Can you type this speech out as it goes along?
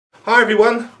Hi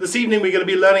everyone, this evening we're going to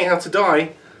be learning how to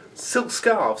dye silk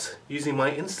scarves using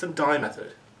my instant dye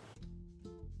method.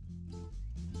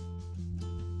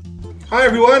 Hi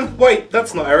everyone, wait,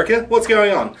 that's not Erica, what's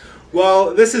going on?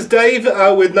 Well, this is Dave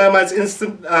with Nomad's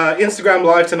Instagram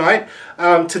Live tonight.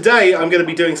 Today I'm going to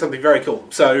be doing something very cool.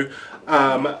 So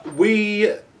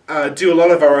we do a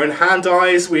lot of our own hand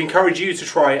dyes. We encourage you to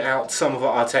try out some of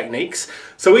our techniques.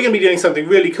 So we're going to be doing something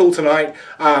really cool tonight.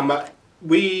 I'm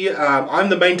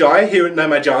the main dyer here at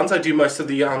Nomad Yarns. I do most of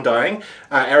the yarn dyeing.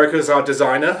 Erica's our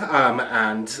designer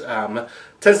and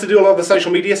tends to do a lot of the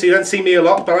social media, so you don't see me a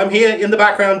lot, but I'm here in the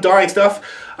background dyeing stuff.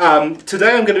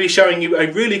 Today I'm going to be showing you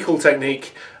a really cool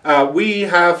technique. We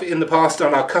have in the past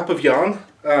done our cup of yarn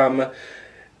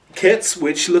kits,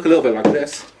 which look a little bit like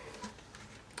this.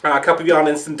 Cup of yarn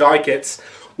instant dye kits.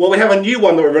 Well, we have a new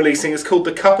one that we're releasing. It's called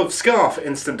the Cup of Scarf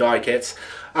instant dye kits.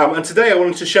 And today I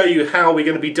wanted to show you how we're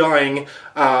going to be dyeing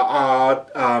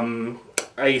a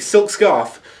silk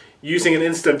scarf using an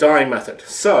instant dyeing method.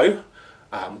 So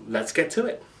let's get to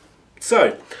it.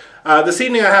 So this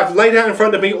evening I have laid out in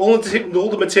front of me all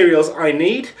the materials I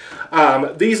need.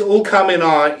 These all come in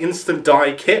our instant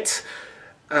dye kit,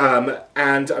 and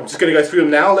I'm just going to go through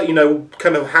them now, let you know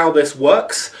kind of how this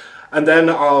works, and then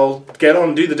I'll get on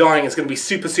and do the dyeing. It's going to be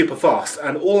super fast,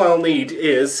 and all I'll need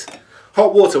is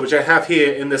hot water, which I have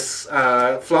here in this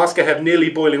flask. I have nearly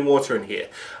boiling water in here,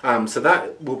 so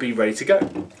that will be ready to go.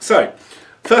 So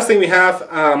first thing we have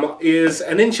is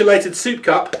an insulated soup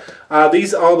cup.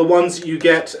 These are the ones you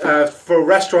get for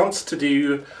restaurants to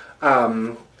do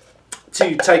to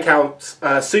take out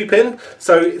soup in.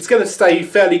 So it's going to stay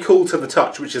fairly cool to the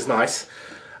touch, which is nice.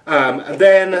 And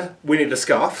then we need a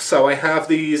scarf. So I have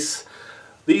these.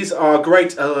 These are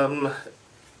great.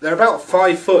 They're about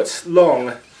 5 foot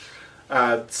long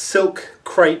silk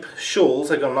crepe shawls.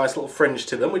 They've got a nice little fringe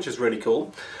to them, which is really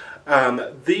cool.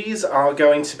 These are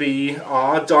going to be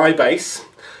our dye base.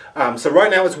 So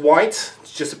right now it's white,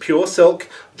 it's just a pure silk.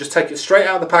 Just take it straight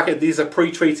out of the packet. These are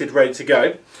pre-treated, ready to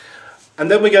go.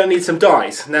 And then we're going to need some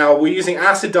dyes. Now we're using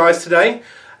acid dyes today.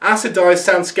 Acid dyes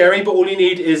sound scary, but all you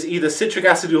need is either citric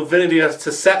acid or vinegar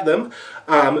to set them.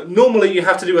 Normally you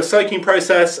have to do a soaking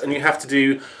process and you have to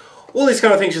do all these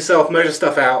kind of things yourself, measure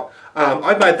stuff out.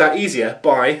 I've made that easier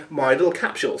by my little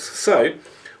capsules. So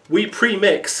we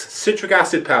pre-mix citric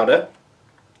acid powder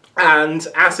and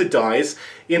acid dyes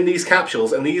in these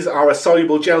capsules, and these are a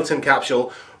soluble gelatin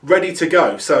capsule ready to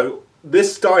go. So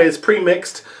this dye is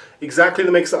pre-mixed, exactly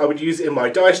the mix that I would use in my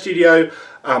dye studio.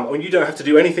 And you don't have to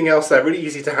do anything else. They're really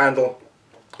easy to handle.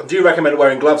 I do recommend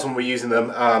wearing gloves when we're using them,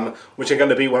 which are going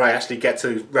to be when I actually get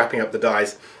to wrapping up the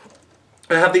dyes.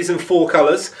 I have these in 4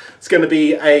 colours. It's going to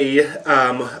be a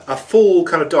full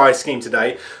kind of dye scheme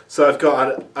today. So I've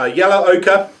got a yellow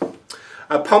ochre,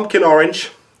 a pumpkin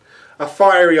orange, a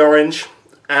fiery orange,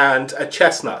 and a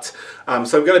chestnut.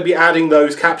 So I'm going to be adding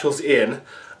those capsules in,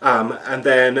 and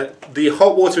then the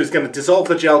hot water is going to dissolve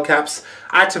the gel caps,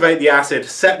 activate the acid,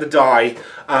 set the dye,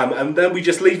 and then we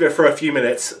just leave it for a few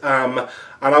minutes.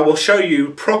 And I will show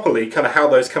you properly kind of how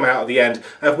those come out at the end.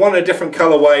 I've one in a different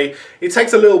colorway. It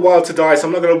takes a little while to dye, so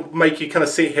I'm not going to make you kind of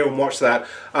sit here and watch that.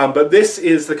 But this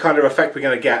is the kind of effect we're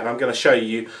going to get, and I'm going to show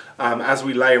you as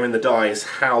we layer in the dyes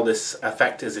how this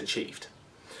effect is achieved.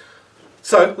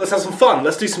 So let's have some fun.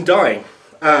 Let's do some dyeing.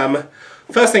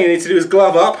 First thing you need to do is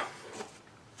glove up.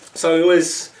 So I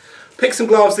always pick some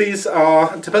gloves. These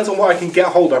are, it depends on what I can get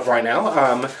hold of right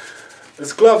now.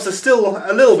 These gloves are still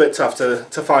a little bit tough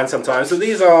to find sometimes, so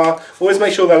these are, always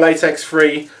make sure they're latex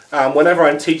free. Whenever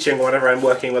I'm teaching or whenever I'm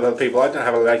working with other people, I don't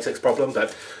have a latex problem,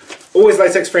 but always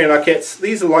latex free in our kits.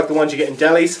 These are like the ones you get in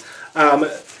delis.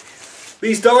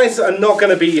 These dyes are not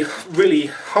going to be really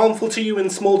harmful to you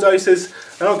in small doses.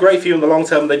 They're not great for you in the long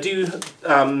term. They do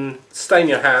stain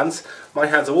your hands. My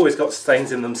hands have always got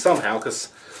stains in them somehow, because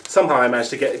somehow I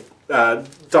managed to get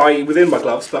dye within my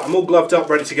gloves, but I'm all gloved up,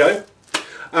 ready to go.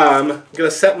 I'm going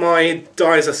to set my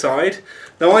dyes aside.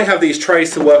 Now I have these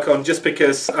trays to work on just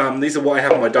because these are what I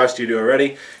have in my dye studio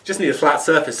already. Just need a flat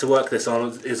surface to work this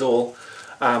on is all.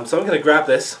 So I'm going to grab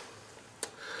this.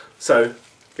 So I'm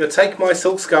going to take my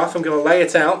silk scarf, I'm going to lay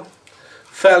it out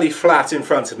fairly flat in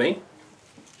front of me.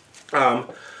 And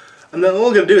then all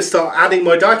I'm going to do is start adding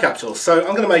my dye capsules. So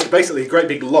I'm going to make basically a great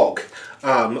big log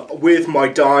with my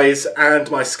dyes and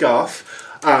my scarf.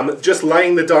 Just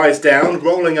laying the dyes down,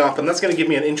 rolling up, and that's going to give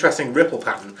me an interesting ripple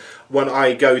pattern when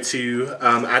I go to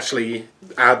actually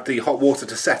add the hot water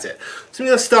to set it. So I'm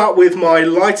going to start with my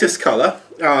lightest colour.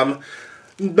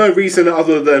 No reason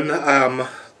other than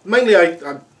mainly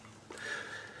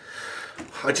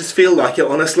I just feel like it,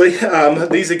 honestly.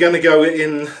 These are going to go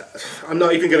in, I'm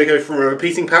not even going to go for a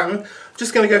repeating pattern.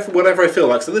 just going to go for whatever I feel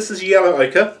like. So this is yellow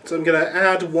ochre, so I'm going to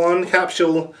add one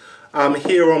capsule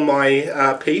here on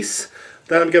my piece.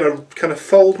 Then I'm going to kind of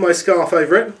fold my scarf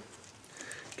over it,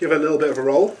 give it a little bit of a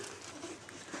roll.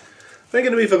 I'm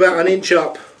going to move about 1 inch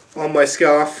up on my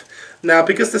scarf. Now,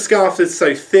 because the scarf is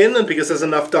so thin and because there's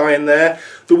enough dye in there,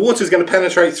 the water is going to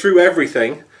penetrate through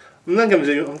everything. I'm going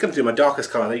to do my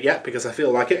darkest colour yet because I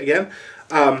feel like it again.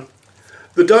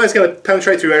 The dye is going to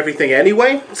penetrate through everything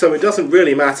anyway, so it doesn't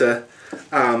really matter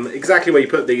exactly where you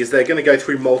put these. They're going to go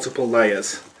through multiple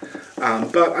layers.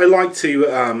 But I like to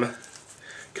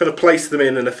kind of place them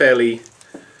in a fairly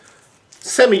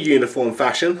semi-uniform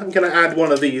fashion. I'm going to add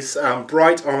one of these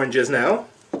bright oranges now.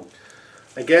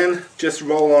 Again, just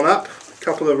roll on up, a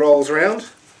couple of rolls around.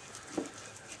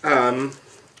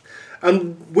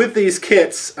 And with these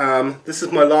kits, this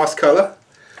is my last colour.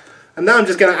 And now I'm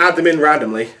just going to add them in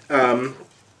randomly,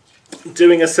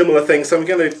 doing a similar thing. So I'm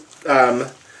going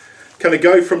to kind of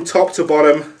go from top to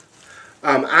bottom,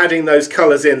 adding those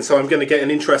colours in, so I'm going to get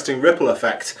an interesting ripple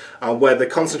effect where the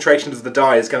concentration of the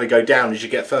dye is going to go down as you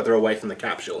get further away from the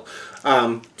capsule.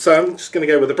 So I'm just going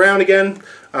to go with the brown again,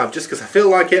 just because I feel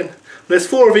like it. There's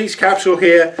 4 of each capsule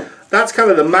here. That's kind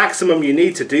of the maximum you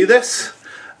need to do this.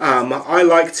 I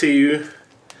like to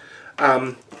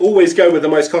always go with the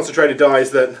most concentrated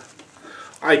dyes that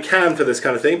I can for this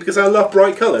kind of thing, because I love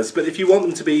bright colours. But if you want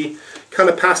them to be kind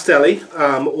of pastel-y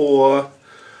or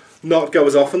not go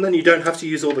as often, then you don't have to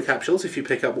use all the capsules if you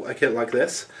pick up a kit like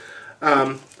this.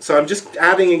 So I'm just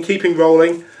adding and keeping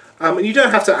rolling, and you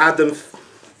don't have to add them.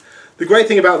 The great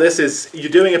thing about this is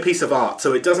you're doing a piece of art,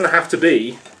 so it doesn't have to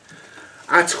be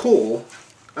at all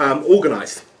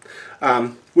organised,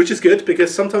 which is good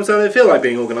because sometimes I don't feel like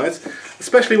being organised,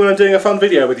 especially when I'm doing a fun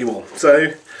video with you all.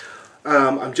 So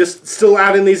I'm just still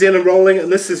adding these in and rolling, and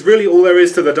this is really all there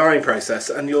is to the dyeing process.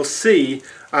 And you'll see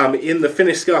in the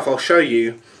finished scarf, I'll show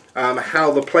you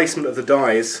how the placement of the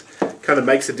dyes kind of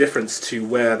makes a difference to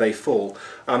where they fall.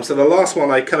 So the last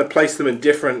one, I kind of placed them in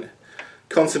different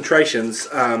concentrations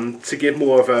to give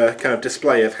more of a kind of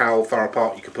display of how far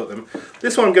apart you could put them.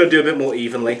 This one I'm going to do a bit more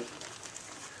evenly.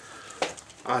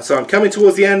 So I'm coming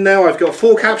towards the end now. I've got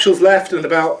 4 capsules left and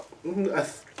about a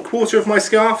quarter of my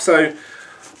scarf, so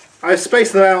I've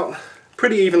spaced them out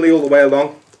pretty evenly all the way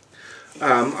along.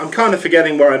 I'm kind of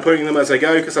forgetting where I'm putting them as I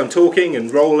go because I'm talking and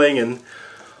rolling and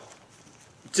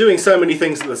doing so many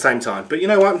things at the same time. But you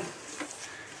know what?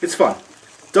 It's fun.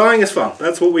 Dyeing is fun.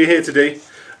 That's what we're here to do.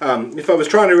 If I was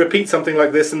trying to repeat something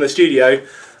like this in the studio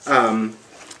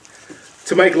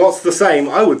to make lots the same,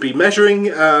 I would be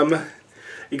measuring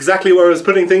exactly where I was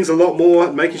putting things a lot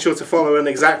more, making sure to follow an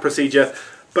exact procedure,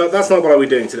 but that's not what we're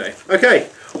doing today. Okay,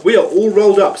 we are all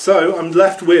rolled up, so I'm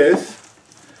left with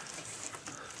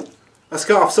a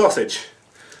scarf sausage.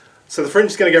 So the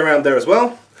fringe is going to go around there as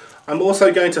well. I'm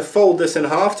also going to fold this in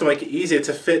half to make it easier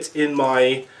to fit in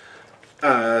my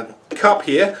cup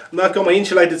here. And I've got my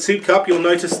insulated soup cup. You'll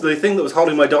notice the thing that was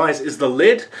holding my dyes is the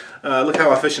lid. Look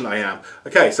how efficient I am.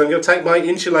 Okay, so I'm going to take my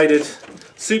insulated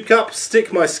soup cup,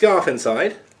 stick my scarf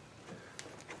inside,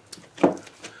 and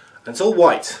it's all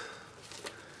white.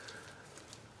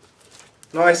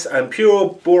 Nice and pure,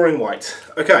 boring white.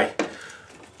 Okay,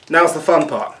 now's the fun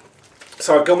part.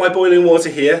 So I've got my boiling water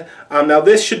here. Now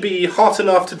this should be hot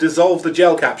enough to dissolve the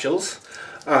gel capsules.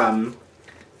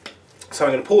 So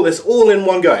I'm going to pour this all in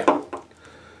one go.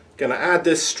 Going to add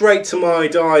this straight to my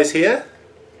dyes here.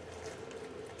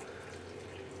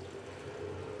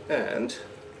 And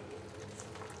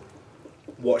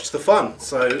watch the fun.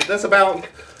 So there's about,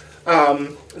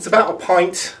 it's about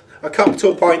a cup to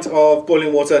a pint of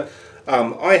boiling water.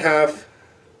 I have,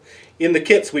 in the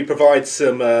kits we provide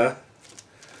some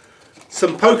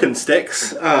poking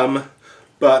sticks,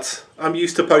 but I'm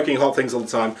used to poking hot things all the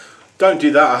time. Don't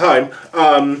do that at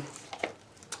home.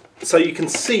 So you can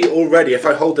see already, if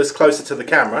I hold this closer to the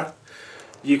camera,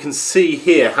 you can see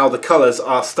here how the colours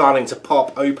are starting to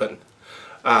pop open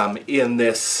in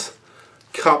this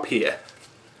cup here.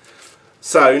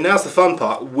 So now's the fun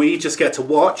part. We just get to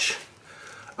watch.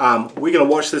 We're going to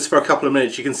watch this for a couple of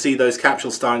minutes. You can see those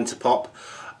capsules starting to pop,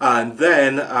 and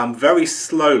then very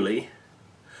slowly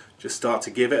just start to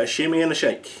give it a shimmy and a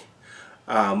shake.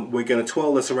 We're going to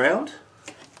twirl this around,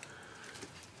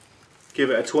 give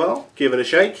it a twirl, give it a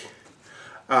shake,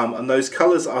 and those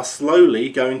colours are slowly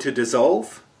going to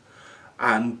dissolve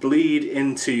and bleed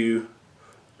into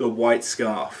the white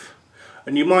scarf.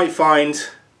 And you might find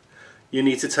you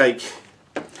need to take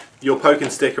your poking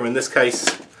stick, or in this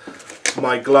case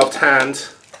my gloved hand,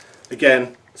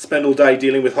 again, spend all day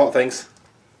dealing with hot things,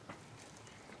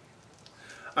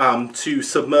 to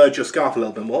submerge your scarf a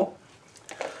little bit more.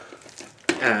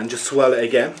 and just swirl it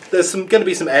again. There's going to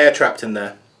be some air trapped in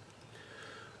there.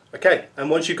 Okay, and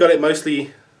once you've got it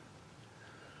mostly,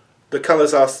 the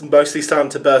colours are mostly starting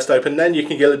to burst open, then you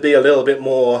can be a little bit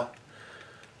more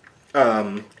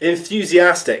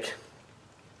enthusiastic,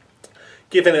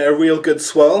 giving it a real good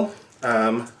swirl.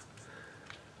 And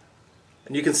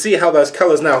you can see how those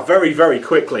colours now, very, very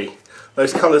quickly,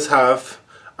 those colours have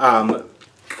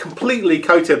completely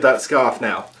coated that scarf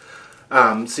now.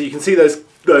 So you can see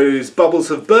those bubbles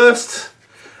have burst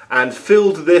and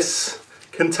filled this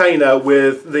container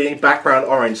with the background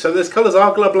orange. So those colours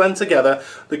are going to blend together.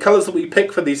 The colours that we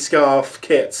pick for these scarf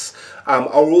kits are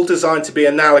all designed to be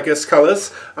analogous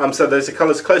colours. So those are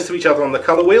colours close to each other on the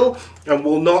colour wheel and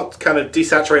will not kind of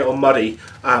desaturate or muddy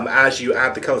as you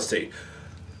add the colours to.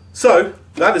 So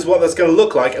that is what that's going to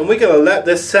look like, and we're going to let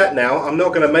this set now. I'm not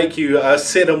going to make you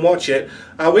sit and watch it.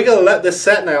 We're going to let this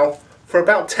set now for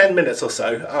about 10 minutes or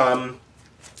so.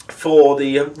 For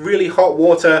the really hot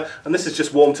water, and this is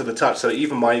just warm to the touch, so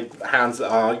even my hands that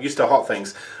are used to hot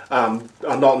things are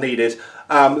not needed.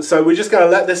 So we're just going to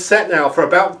let this set now for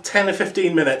about 10 or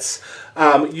 15 minutes.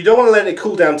 You don't want to let it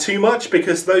cool down too much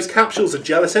because those capsules are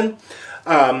gelatin,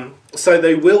 so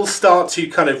they will start to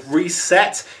kind of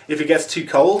reset if it gets too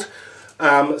cold.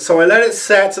 So I let it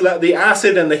set to let the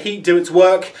acid and the heat do its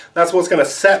work. That's what's going to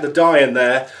set the dye in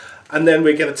there, and then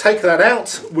we're going to take that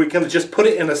out. We're going to just put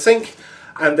it in a sink,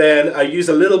 and then use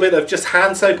a little bit of just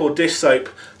hand soap or dish soap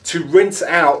to rinse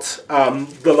out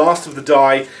the last of the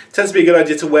dye. It tends to be a good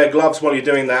idea to wear gloves while you're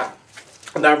doing that,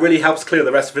 and that really helps clear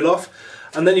the rest of it off.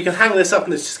 And then you can hang this up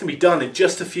and it's just going to be done in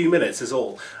just a few minutes is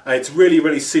all. It's really,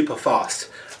 really super fast.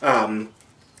 And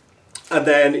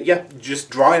then, yeah, just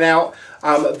dry it out.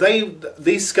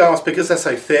 These scarves, because they're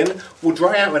so thin, will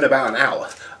dry out in about an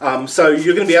hour. So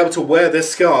you're going to be able to wear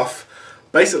this scarf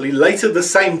basically later the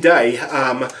same day.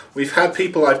 We've had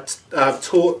people, I've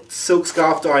taught silk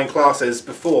scarf dyeing classes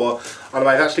before, and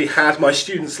I've actually had my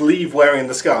students leave wearing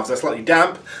the scarves. They're slightly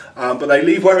damp, but they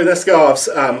leave wearing their scarves.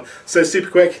 So super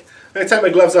quick. I'm going to take my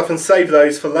gloves off and save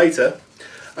those for later.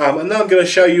 And then I'm going to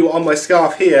show you on my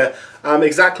scarf here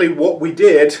exactly what we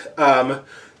did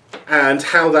and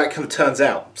how that kind of turns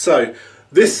out. So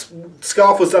this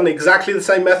scarf was done exactly the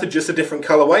same method, just a different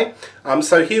colorway.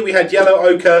 So here we had yellow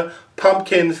ochre,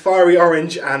 pumpkin, fiery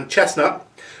orange and chestnut.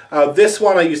 This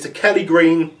one I used a Kelly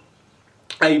green,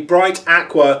 a bright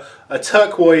aqua, a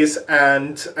turquoise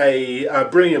and a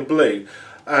brilliant blue.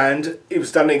 And it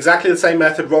was done exactly the same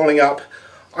method, rolling up.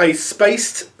 I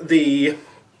spaced the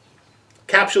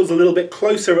capsules a little bit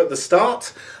closer at the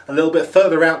start, a little bit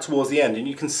further out towards the end, and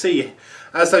you can see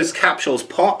as those capsules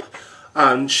pop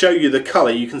and show you the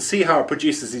colour, you can see how it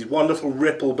produces these wonderful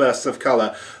ripple bursts of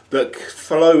colour that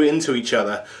flow into each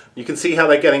other. You can see how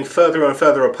they're getting further and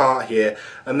further apart here,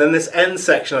 and then this end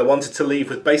section I wanted to leave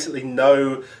with basically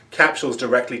no capsules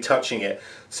directly touching it.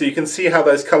 So you can see how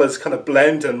those colours kind of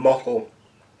blend and mottle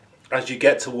as you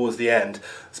get towards the end.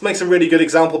 This makes a really good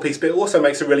example piece, but it also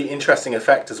makes a really interesting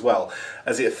effect as well,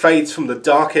 as it fades from the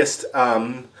darkest,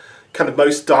 kind of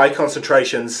most dye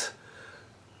concentrations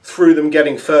through them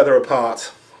getting further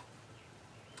apart,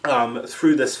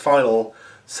 through this final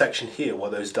section here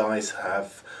where those dyes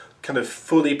have kind of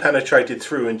fully penetrated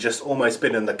through and just almost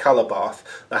been in the colour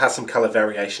bath that has some colour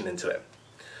variation into it.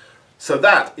 So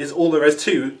that is all there is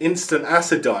to instant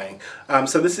acid dyeing.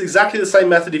 So this is exactly the same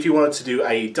method if you wanted to do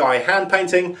a dye hand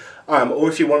painting, or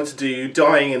if you wanted to do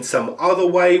dyeing in some other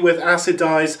way with acid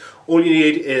dyes. All you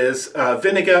need is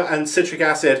vinegar and citric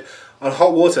acid and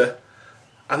hot water,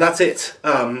 and that's it.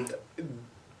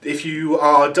 If you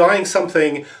are dyeing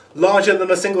something larger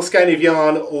than a single skein of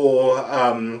yarn,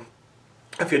 or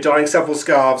if you're dyeing several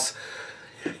scarves,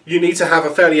 you need to have a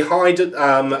fairly high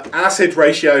acid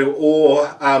ratio or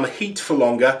heat for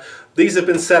longer. These have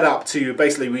been set up to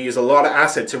basically, we use a lot of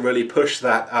acid to really push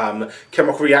that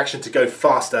chemical reaction to go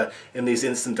faster in these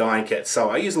instant dyeing kits. So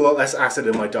I use a lot less acid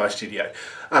in my dye studio.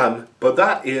 But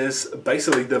that is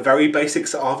basically the very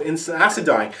basics of instant acid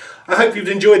dyeing. I hope you've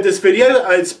enjoyed this video.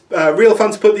 It's real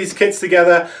fun to put these kits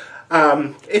together.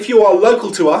 If you are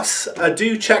local to us,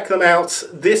 do check them out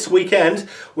this weekend.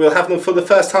 We'll have them for the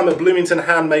first time at Bloomington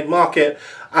Handmade Market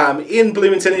in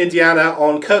Bloomington, Indiana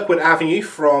on Kirkwood Avenue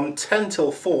from 10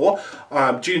 till 4,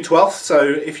 June 12th. So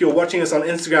if you're watching us on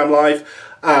Instagram Live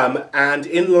and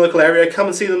in the local area, come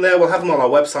and see them there. We'll have them on our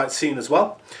website soon as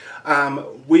well.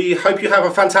 We hope you have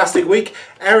a fantastic week.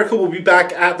 Erica will be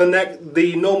back at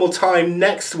the normal time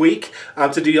next week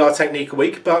to do our Technique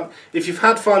Week. But if you've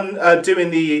had fun doing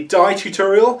the dye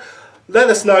tutorial, let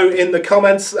us know in the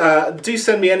comments. Do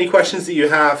send me any questions that you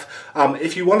have.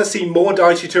 If you want to see more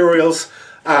dye tutorials,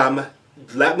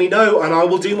 let me know and I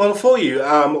will do one for you.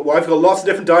 Well, I've got lots of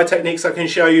different dye techniques I can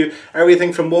show you,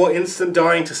 everything from more instant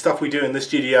dyeing to stuff we do in the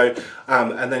studio,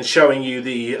 and then showing you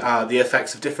the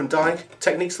effects of different dye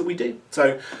techniques that we do.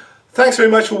 So thanks very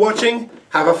much for watching.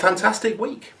 Have a fantastic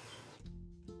week.